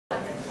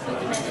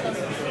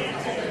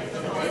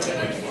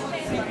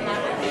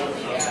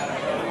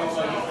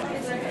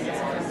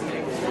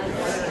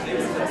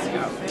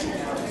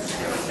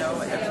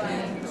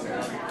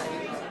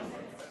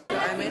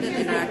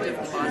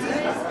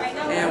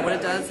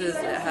is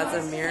it has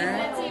a mirror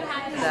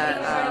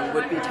that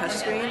would be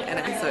touchscreen, and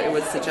so it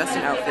would suggest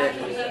an outfit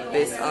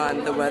based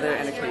on the weather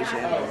and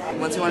occasion.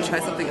 Once you want to try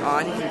something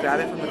on, you can grab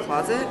it from the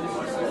closet,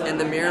 and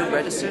the mirror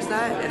registers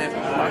that, and it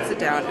locks it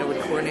down, and it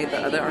would coordinate the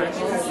other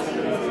articles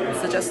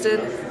suggested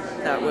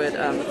that would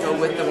go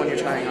with the one you're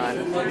trying on.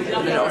 And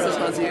then it also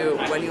tells you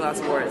when you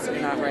last wore it, so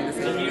you're not wearing the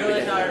same thing every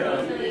day.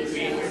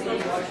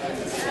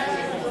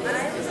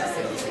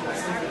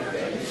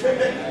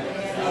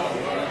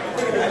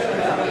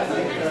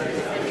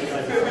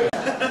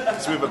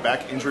 So we have a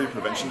back injury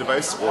prevention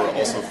device, or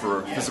also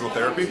for physical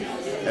therapy,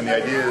 and the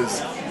idea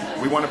is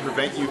we want to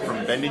prevent you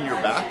from bending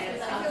your back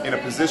in a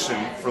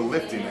position for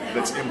lifting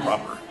that's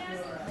improper.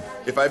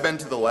 If I bend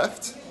to the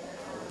left,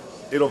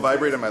 it'll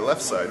vibrate on my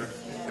left side.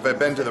 If I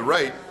bend to the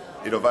right,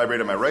 it'll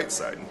vibrate on my right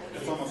side.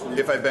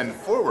 If I bend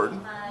forward,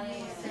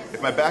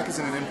 if my back is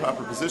in an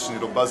improper position,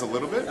 it'll buzz a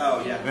little bit.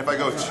 And if I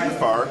go too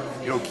far,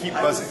 it'll keep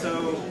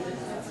buzzing.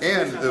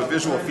 And the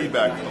visual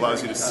feedback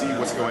allows you to see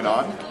what's going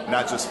on,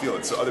 not just feel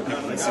it, so other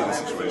people can see the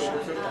situation.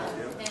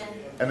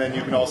 And then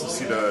you can also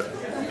see the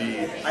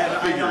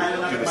figure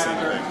do the same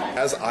thing.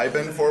 As I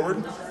bend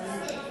forward,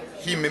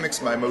 he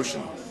mimics my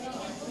motion.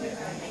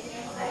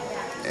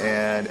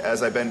 And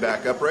as I bend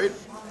back upright,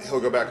 he'll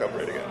go back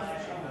upright again.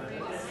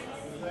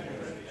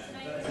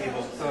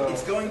 So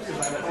it's going to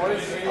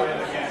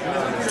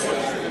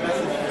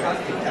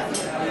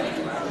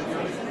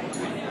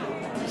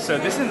So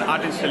this is an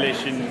art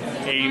installation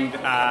aimed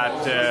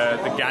at the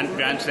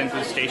Grand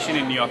Central Station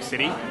in New York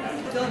City.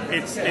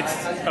 It's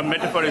a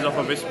metaphor is of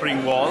a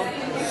whispering wall,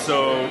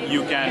 so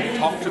you can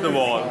talk to the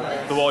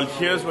wall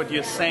hears what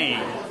you're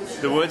saying,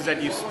 the words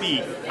that you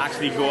speak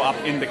actually go up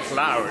in the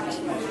clouds,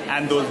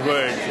 and those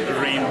words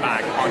rain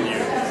back on you.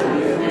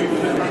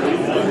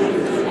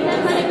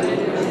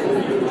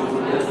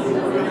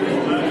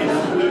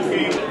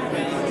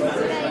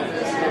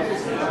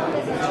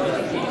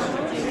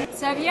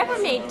 So have you ever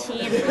made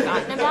tea and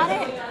forgotten about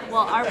it?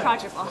 Well, our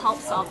project will help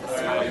solve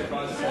this problem.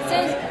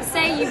 So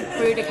say you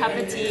brewed a cup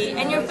of tea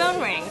and your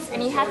phone rings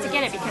and you have to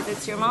get it because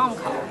it's your mom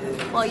call.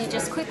 Well, you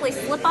just quickly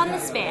slip on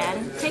this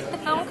band, take the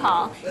phone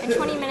call, and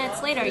 20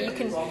 minutes later you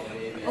can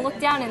look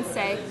down and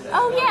say,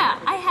 oh yeah,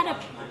 I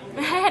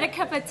had a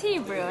cup of tea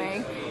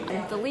brewing.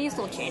 And the leaves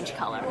will change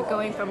color,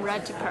 going from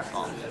red to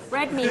purple.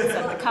 Red means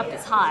that the cup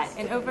is hot,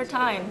 and over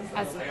time,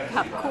 as the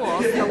cup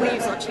cools, the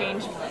leaves will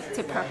change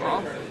to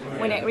purple.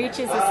 When it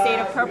reaches a state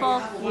of purple,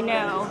 you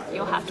know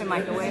you'll have to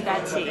microwave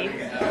that tea.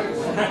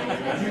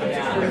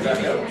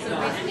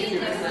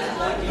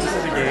 This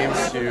is a game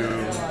to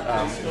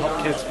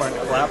help kids learn to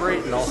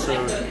collaborate and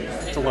also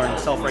to learn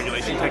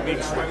self-regulation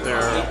techniques with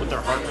their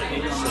heart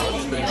rate. So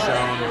it's been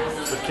shown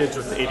with kids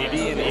with ADD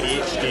and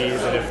ADHD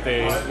that if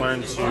they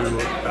learn to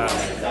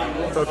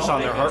focus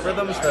on their heart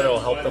rhythms, that it'll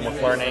help them with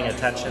learning,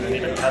 attention, and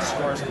even test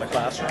scores in the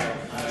classroom.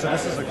 So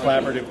this is a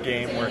collaborative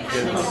game where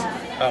kids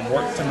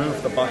work to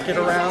move the bucket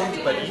around,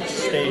 but each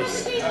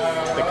space,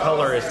 the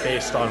color is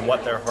based on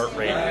what their heart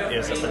rate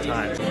is at the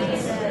time.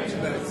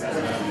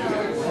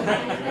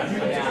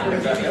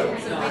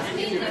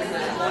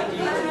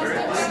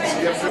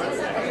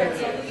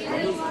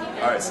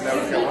 Alright, so now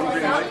we've got one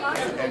green light,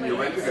 and you're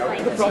ready to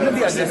go. The problem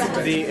we are addressing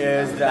today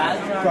is that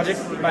project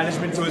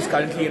management tools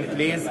currently in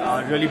place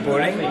are really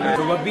boring.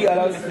 So what we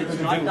allow the kids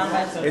to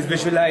do is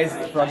visualize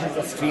projects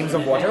as streams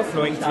of water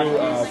flowing through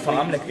a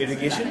farm like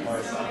irrigation.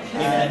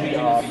 And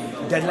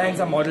deadlines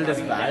are modeled as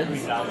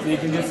valves. So you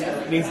can just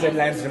place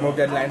deadlines, remove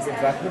deadlines,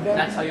 interact with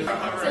them. So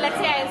let's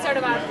say I insert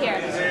a valve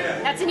here.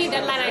 That's a new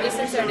deadline I just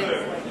inserted.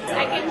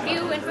 I can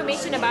view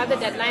information about the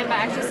deadline by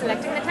actually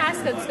selecting the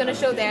task that's going to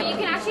show there. You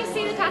can actually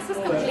see the task is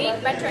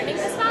complete by turning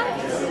this valve.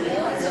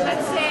 So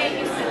let's say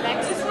you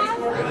select this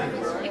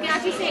valve. You can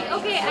actually say,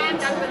 okay, I am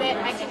done with it.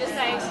 I can just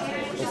like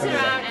twist it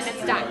around and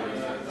it's done.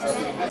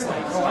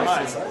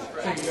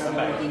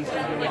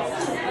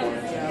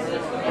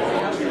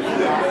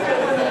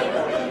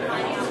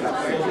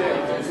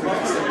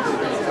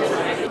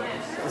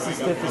 This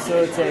is to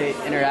facilitate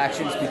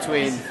interactions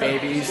between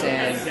babies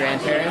and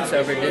grandparents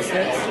over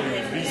distance.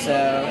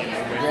 So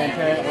the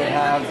grandparent would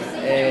have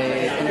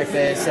an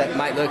interface that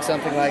might look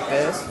something like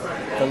this,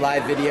 the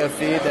live video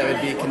feed that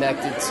would be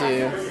connected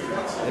to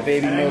the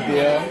baby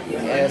mobile,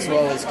 as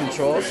well as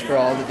controls for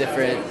all the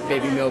different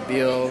baby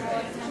mobile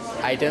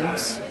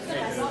items.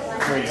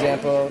 For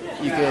example,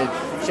 you could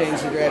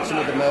change the direction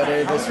of the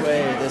motor this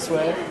way or this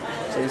way,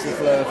 change the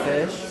flow of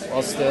fish,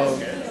 while still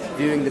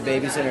viewing the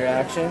baby's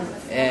interaction,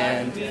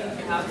 and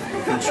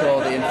control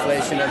the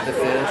inflation of the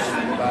fish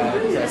by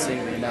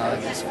pressing the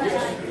analogous switch.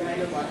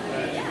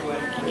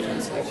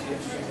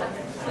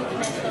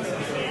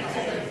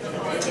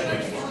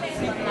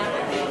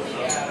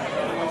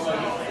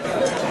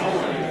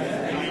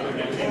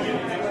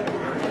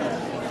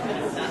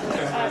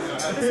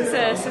 This is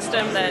a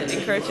system that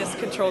encourages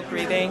controlled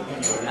breathing.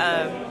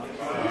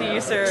 The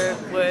user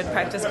would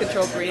practice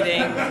controlled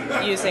breathing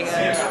using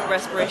a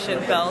respiration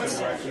belt,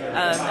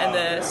 and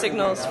the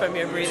signals from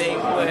your breathing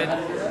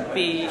would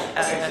be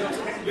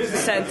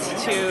sent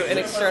to an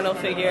external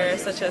figure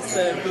such as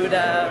the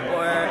Buddha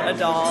or a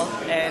doll,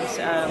 and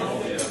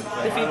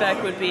the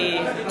feedback would be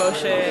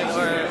motion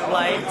or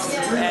light,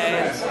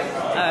 and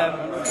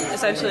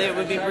essentially it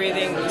would be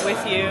breathing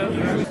with you.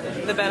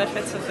 The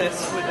benefits of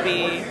this would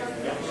be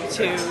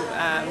to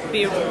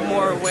be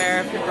more aware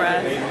of your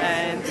breath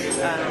and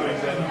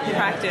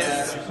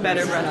practice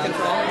better breath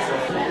control.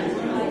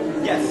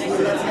 Yes.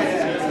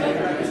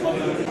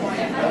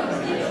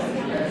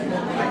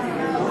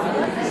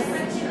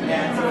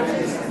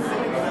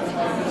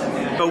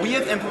 But we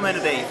have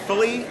implemented a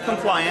fully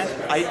compliant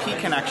IP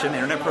connection,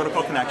 Internet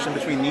Protocol connection,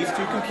 between these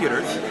two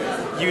computers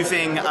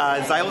using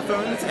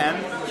xylophones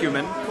and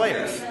human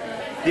players.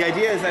 The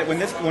idea is that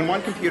when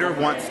one computer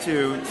wants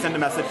to send a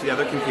message to the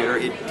other computer,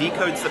 it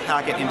decodes the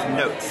packet into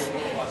notes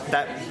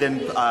that then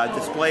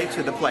display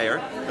to the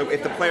player. So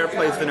if the player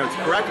plays the notes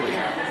correctly,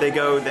 they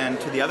go then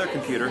to the other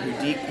computer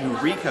who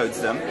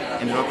recodes them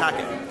into a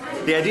packet.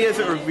 The idea is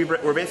that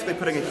we're basically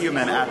putting a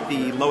human at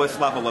the lowest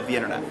level of the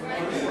internet.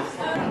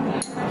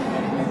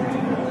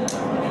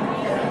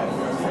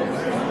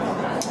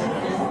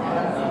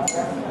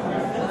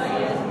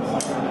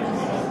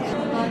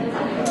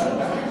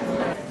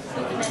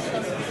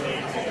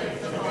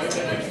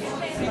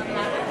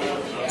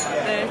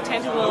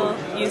 Tangible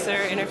user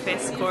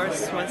interface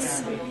course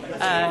was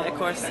a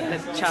course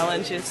that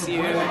challenges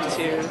you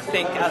to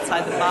think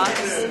outside the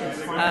box.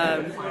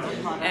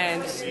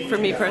 And for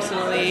me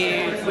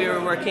personally, we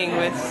were working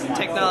with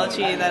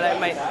technology that I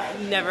might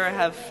never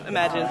have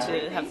imagined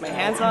to have my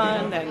hands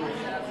on, and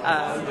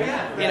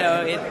you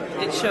know,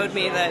 it showed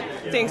me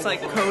that things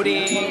like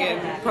coding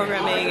and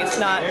programming is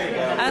not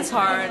as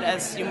hard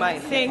as you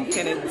might think,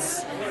 and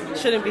it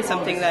shouldn't be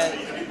something that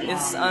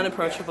is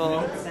unapproachable,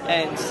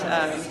 and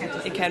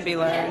it can be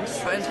learned.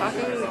 In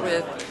talking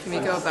with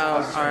Kimiko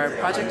about our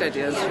project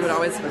ideas, she would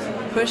always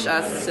push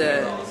us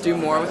to do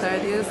more with our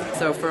ideas.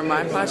 So for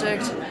my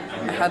project,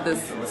 I had this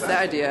set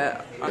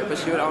idea, but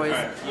she would always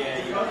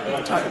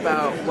talk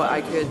about what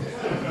I could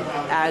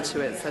add to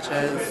it, such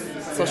as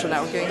social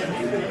networking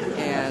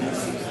and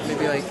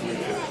maybe like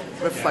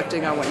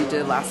reflecting on what you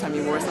did last time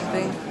you wore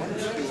something.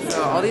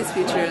 So all these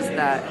features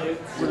that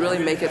would really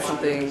make it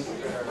something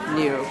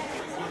new.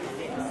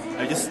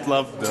 I just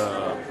love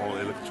the whole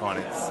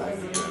electronics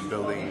and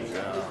building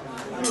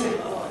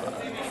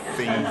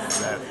things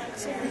that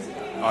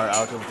are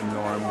out of the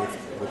norm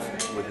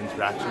with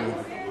interaction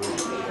with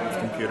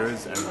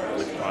computers and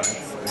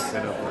electronics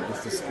instead of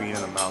just a screen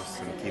and a mouse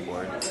and a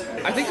keyboard.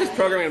 I think just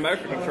programming a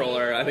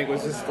microcontroller, I think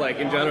was just like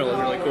in general is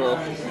really cool.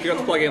 You have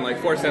to plug in like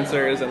force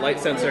sensors and light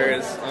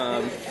sensors,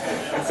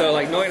 and so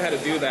like knowing how to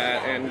do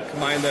that and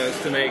combine those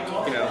to make,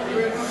 you know,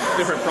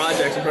 different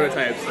projects and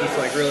prototypes is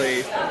like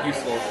really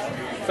useful.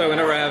 So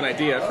whenever I have an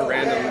idea for a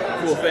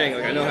random cool thing,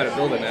 like I know how to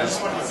build it now.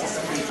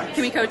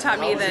 Kimiko taught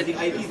me that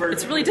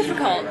it's really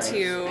difficult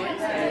to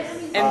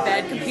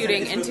embed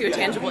computing into a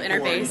tangible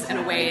interface in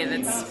a way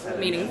that's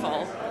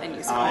meaningful and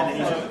useful.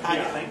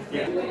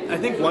 I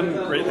think one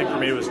great thing for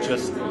me was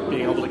just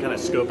being able to kind of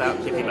scope out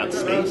thinking about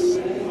space,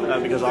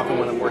 because often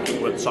when I'm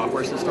working with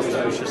software systems,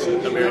 there's just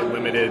a very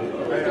limited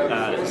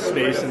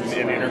space and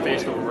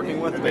interface that we're working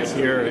with. But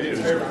here, we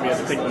had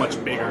to think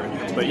much bigger.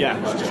 But yeah,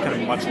 it was just kind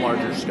of much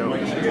larger scope.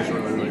 It was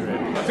really, really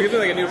great. So it gives me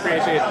like a new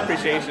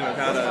appreciation of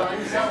how to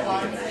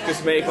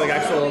just make like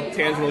actual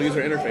tangible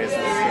user interfaces.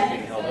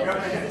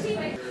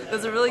 It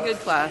was a really good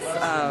class.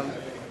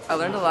 I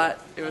learned a lot.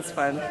 It was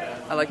fun.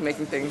 I like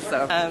making things.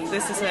 So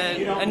this is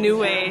a new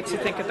way to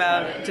think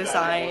about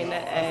design,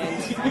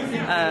 and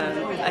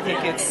I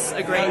think it's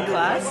a great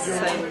class,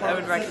 and I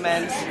would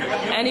recommend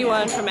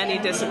anyone from any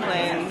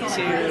discipline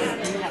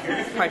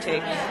to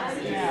partake.